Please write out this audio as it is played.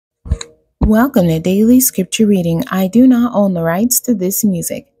Welcome to Daily Scripture Reading. I do not own the rights to this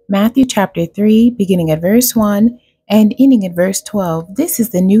music. Matthew chapter 3, beginning at verse 1 and ending at verse 12. This is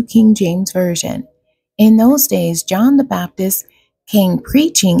the New King James Version. In those days, John the Baptist came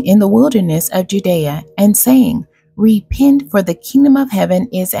preaching in the wilderness of Judea and saying, "Repent, for the kingdom of heaven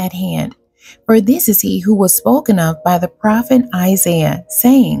is at hand." For this is he who was spoken of by the prophet Isaiah,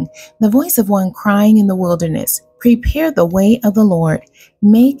 saying, "The voice of one crying in the wilderness, prepare the way of the Lord,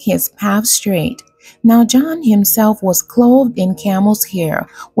 make his path straight." Now John himself was clothed in camel's hair,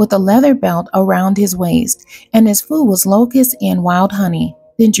 with a leather belt around his waist, and his food was locusts and wild honey.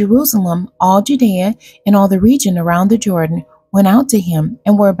 Then Jerusalem, all Judea, and all the region around the Jordan went out to him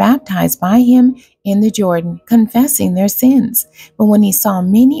and were baptized by him in the Jordan, confessing their sins. But when he saw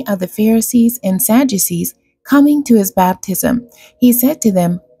many of the Pharisees and Sadducees coming to his baptism, he said to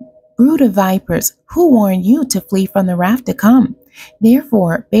them, "Brood of vipers, who warned you to flee from the wrath to come?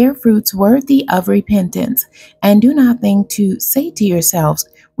 Therefore, bear fruits worthy of repentance, and do not think to say to yourselves,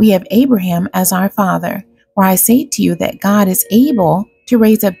 'We have Abraham as our father.' For I say to you that God is able to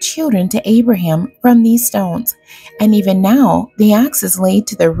raise up children to Abraham from these stones. And even now the axe is laid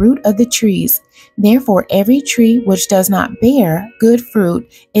to the root of the trees. Therefore, every tree which does not bear good fruit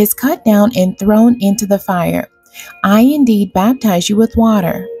is cut down and thrown into the fire. I indeed baptize you with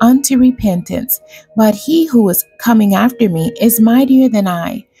water unto repentance, but he who is coming after me is mightier than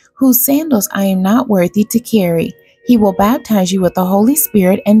I, whose sandals I am not worthy to carry. He will baptize you with the Holy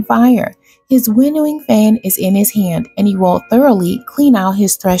Spirit and fire. His winnowing fan is in his hand, and he will thoroughly clean out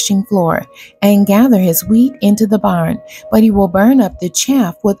his threshing floor and gather his wheat into the barn, but he will burn up the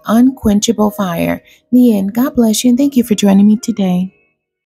chaff with unquenchable fire." The end. God bless you, and thank you for joining me today.